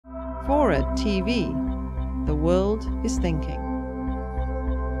FORA.tv. The world is thinking.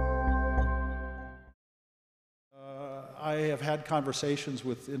 I have had conversations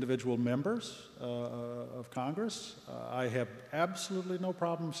with individual members of Congress. I have absolutely no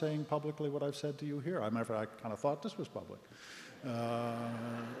problem saying publicly what I've said to you here. As a matter of fact, I kind of thought this was public.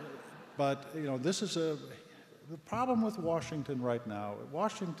 But, you know, this is the problem with Washington right now.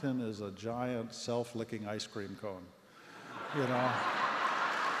 Washington is a giant self-licking ice cream cone. You know,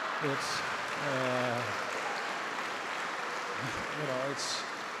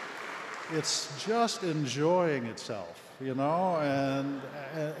 it's just enjoying itself. You know,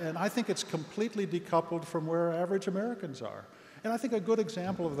 and I think it's completely decoupled from where average Americans are. And I think a good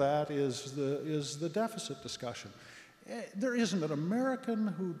example of that is the deficit discussion. There isn't an American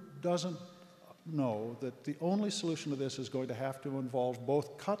who doesn't know that the only solution to this is going to have to involve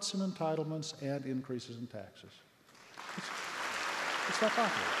both cuts in entitlements and increases in taxes. It's not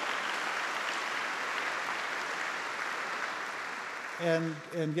possible.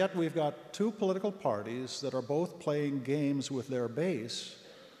 And yet we've got two political parties that are both playing games with their base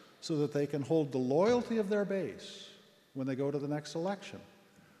so that they can hold the loyalty of their base when they go to the next election.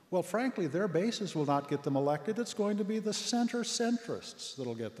 Well, frankly, their bases will not get them elected. It's going to be the center-centrists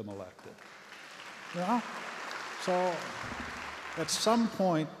that'll get them elected. You know? So at some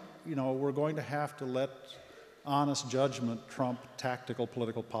point, you know, we're going to have to let honest judgment trump tactical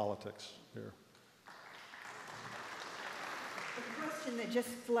political politics here. That just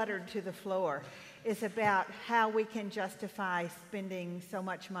fluttered to the floor is about how we can justify spending so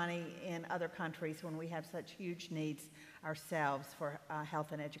much money in other countries when we have such huge needs ourselves for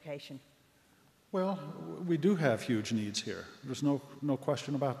health and education. Well, we do have huge needs here. There's no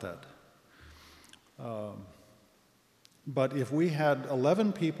question about that. But if we had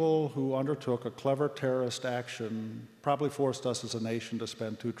 11 people who undertook a clever terrorist action, probably forced us as a nation to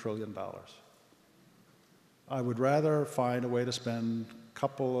spend $2 trillion. I would rather find a way to spend a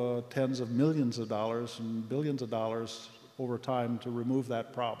couple of tens of millions of dollars and billions of dollars over time to remove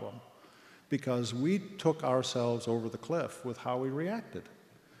that problem, because we took ourselves over the cliff with how we reacted.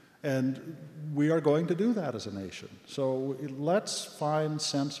 And we are going to do that as a nation. So let's find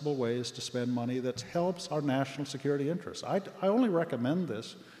sensible ways to spend money that helps our national security interests. I only recommend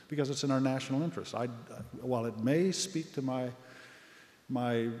this because it's in our national interest. While it may speak to my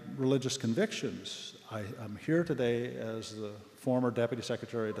religious convictions, I'm here today as the former Deputy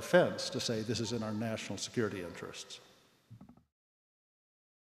Secretary of Defense to say this is in our national security interests.